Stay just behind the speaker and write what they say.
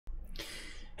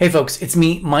Hey folks, it's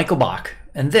me, Michael Bach,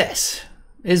 and this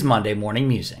is Monday Morning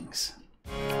Musings.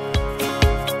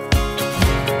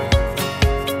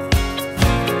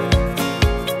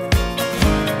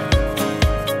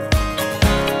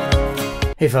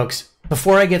 Hey folks,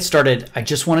 before I get started, I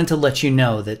just wanted to let you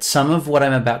know that some of what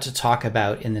I'm about to talk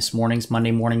about in this morning's Monday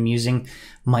Morning Musing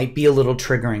might be a little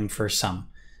triggering for some.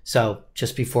 So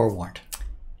just be forewarned.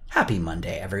 Happy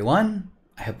Monday, everyone.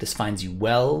 I hope this finds you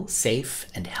well, safe,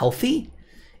 and healthy.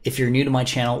 If you're new to my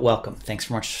channel, welcome. Thanks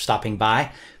so much for stopping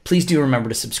by. Please do remember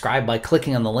to subscribe by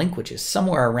clicking on the link, which is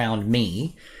somewhere around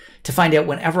me, to find out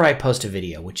whenever I post a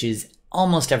video, which is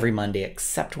almost every Monday,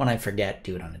 except when I forget,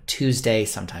 do it on a Tuesday.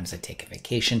 Sometimes I take a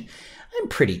vacation. I'm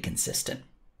pretty consistent.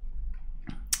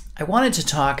 I wanted to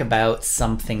talk about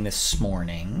something this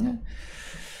morning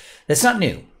that's not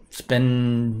new. It's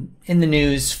been in the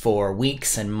news for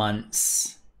weeks and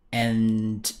months,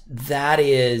 and that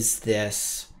is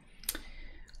this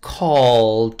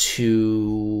call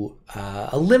to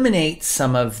eliminate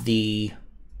some of the,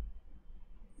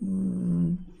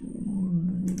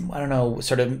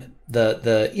 sort of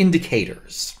the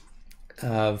indicators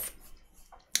of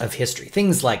history.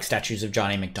 Things like statues of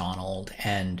Johnny MacDonald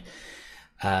and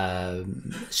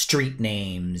street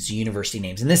names, university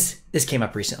names. And this came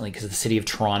up recently because the city of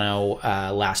Toronto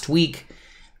last week,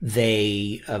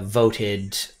 they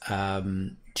voted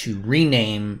to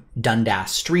rename Dundas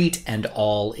Street and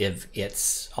all of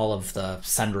the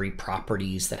sundry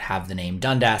properties that have the name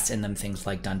Dundas in them, things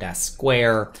like Dundas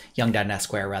Square, Young Dundas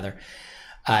Square rather.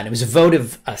 And it was a vote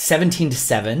of 17 to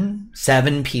 7.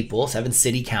 7 people, 7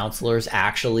 city councilors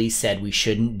actually said we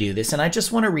shouldn't do this. And I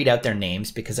just want to read out their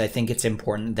names because I think it's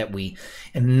important that we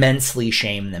immensely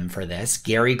shame them for this.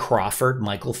 Gary Crawford,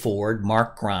 Michael Ford,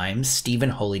 Mark Grimes,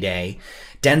 Stephen Holyday,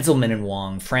 Denzil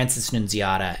Minnan-Wong, Francis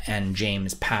Nunziata, and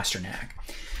James Pasternak.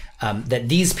 That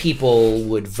these people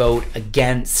would vote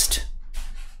against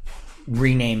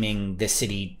renaming the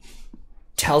city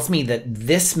tells me that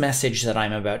this message that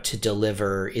I'm about to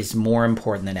deliver is more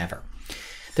important than ever.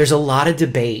 There's a lot of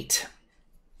debate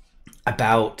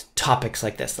about topics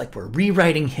like this, like we're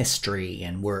rewriting history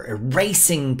and we're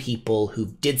erasing people who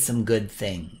did some good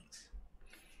things.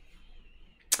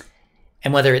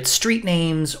 And whether it's street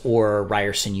names or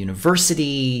Ryerson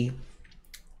University,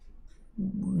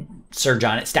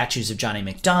 statues of Johnny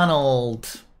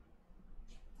MacDonald,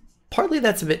 partly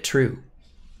that's a bit true.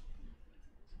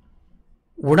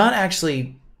 We're not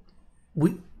actually,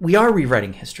 we are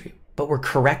rewriting history, but we're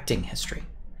correcting history.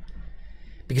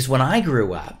 Because when I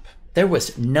grew up, there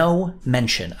was no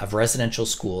mention of residential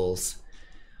schools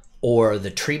or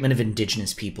the treatment of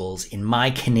Indigenous peoples in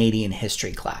my Canadian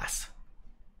history class.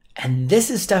 And this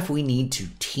is stuff we need to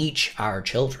teach our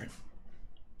children.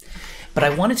 But I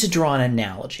wanted to draw an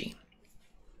analogy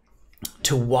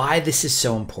to why this is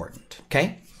so important,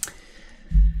 okay?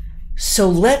 So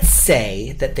let's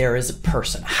say that there is a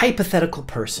person, a hypothetical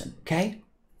person, okay?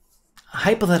 A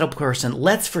hypothetical person,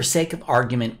 let's for sake of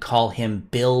argument call him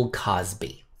Bill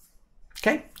Cosby,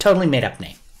 okay? Totally made up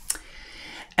name.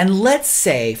 And let's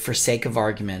say for sake of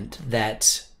argument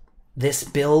that this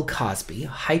Bill Cosby, a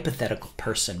hypothetical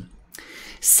person,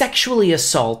 sexually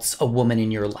assaults a woman in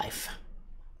your life,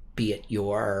 be it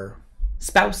your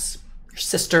spouse, your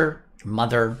sister, your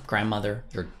mother, grandmother,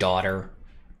 your daughter,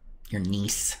 your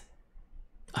niece,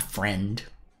 a friend,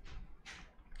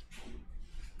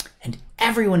 and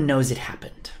everyone knows it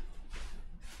happened.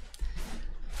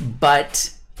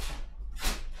 But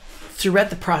throughout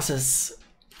the process,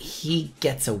 he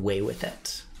gets away with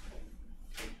it.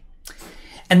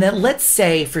 And then let's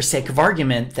say, for sake of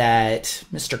argument, that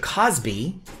Mr.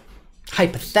 Cosby,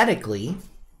 hypothetically,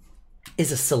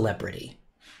 is a celebrity.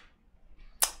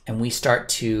 And we start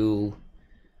to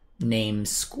name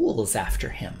schools after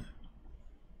him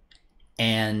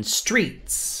and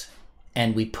streets,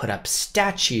 and we put up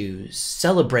statues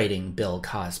celebrating Bill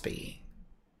Cosby.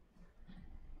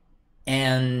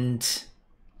 And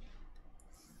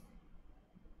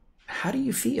how do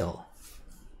you feel?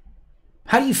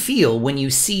 How do you feel when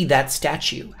you see that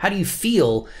statue? How do you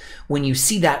feel when you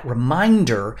see that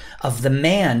reminder of the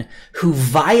man who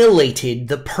violated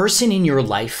the person in your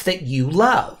life that you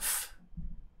love?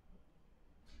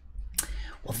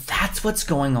 Well, that's what's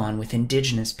going on with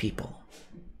Indigenous people.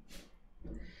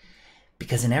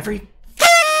 Because in every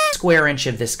square inch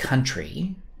of this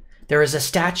country, there is a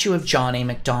statue of John A.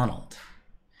 MacDonald.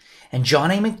 And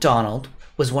John A. MacDonald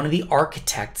was one of the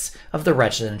architects of the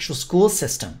residential school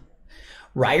system.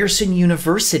 Ryerson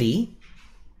University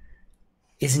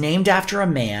is named after a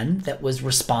man that was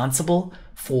responsible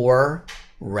for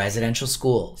residential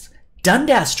schools.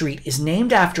 Dundas Street is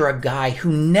named after a guy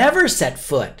who never set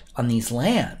foot on these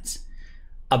lands,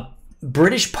 a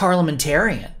British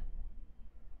parliamentarian.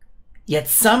 Yet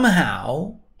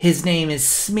somehow his name is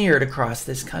smeared across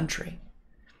this country.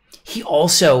 He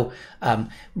also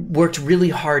worked really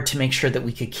hard to make sure that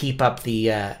we could keep up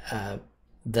the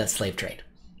slave trade.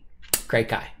 Great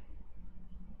guy.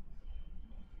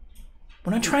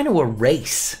 We're not trying to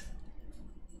erase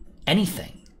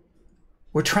anything.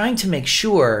 We're trying to make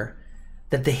sure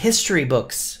that the history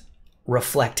books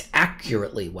reflect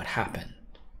accurately what happened.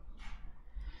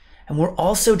 And we're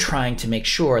also trying to make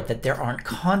sure that there aren't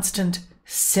constant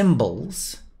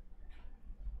symbols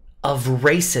of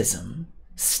racism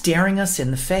staring us in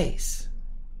the face.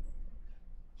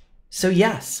 So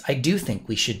yes, I do think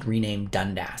we should rename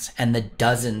Dundas and the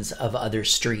dozens of other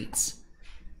streets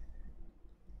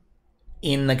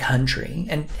in the country.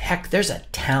 And heck, there's a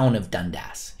town of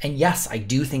Dundas. And yes, I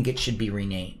do think it should be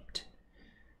renamed.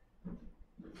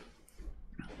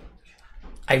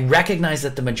 I recognize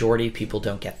that the majority of people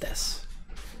don't get this.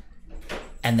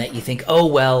 And that you think, oh,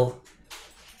 well,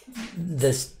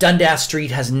 this Dundas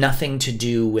Street has nothing to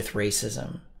do with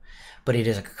racism. But it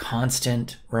is a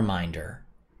constant reminder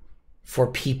for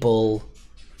people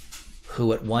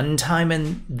who at one time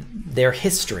in their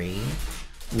history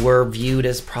were viewed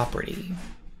as property.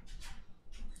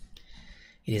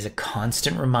 It is a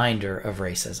constant reminder of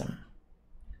racism.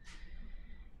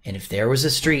 And if there was a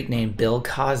street named Bill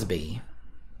Cosby,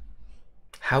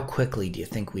 how quickly do you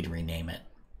think we'd rename it?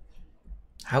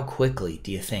 How quickly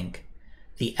do you think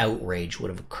the outrage would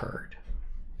have occurred?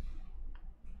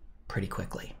 Pretty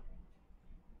quickly.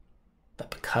 But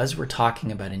because we're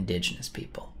talking about Indigenous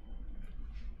people,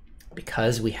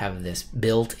 because we have this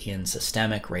built-in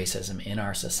systemic racism in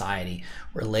our society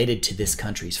related to this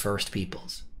country's first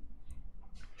peoples,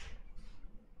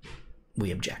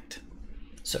 we object.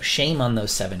 So shame on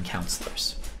those 7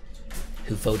 councilors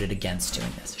who voted against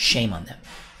doing this. Shame on them.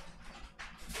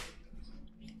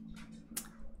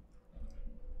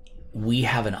 We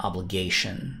have an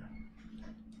obligation.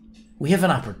 We have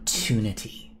an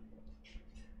opportunity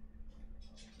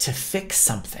to fix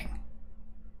something,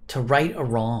 to right a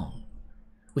wrong.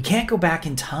 We can't go back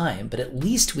in time, but at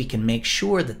least we can make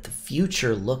sure that the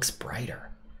future looks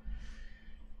brighter.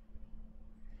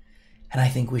 And I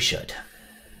think we should.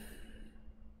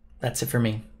 That's it for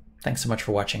me. Thanks so much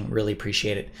for watching. Really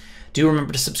appreciate it. Do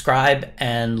remember to subscribe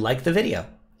and like the video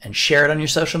and share it on your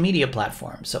social media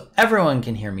platform so everyone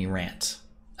can hear me rant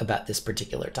about this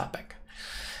particular topic.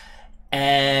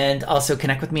 And also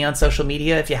connect with me on social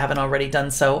media if you haven't already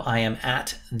done so. I am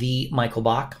at the Michael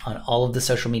Bach on all of the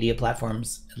social media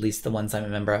platforms, at least the ones I'm a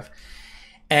member of.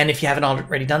 And if you haven't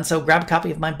already done so, grab a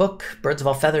copy of my book, Birds of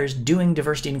All Feathers, Doing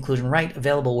Diversity and Inclusion Right,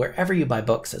 available wherever you buy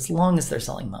books, as long as they're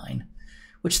selling mine,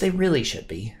 which they really should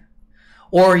be.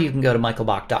 Or you can go to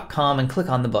michaelbach.com and click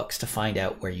on the books to find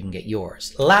out where you can get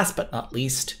yours. Last but not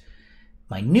least,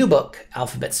 my new book,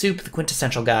 Alphabet Soup, The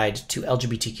Quintessential Guide to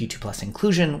LGBTQ2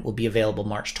 Inclusion, will be available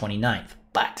March 29th.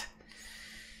 But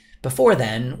before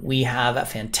then, we have a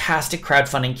fantastic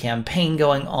crowdfunding campaign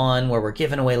going on where we're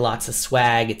giving away lots of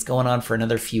swag. It's going on for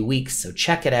another few weeks, so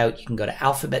check it out. You can go to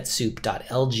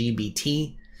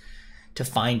AlphabetSoup.LGBT to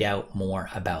find out more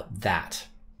about that.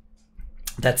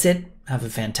 That's it. Have a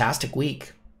fantastic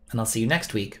week, and I'll see you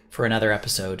next week for another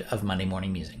episode of Monday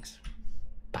Morning Musings.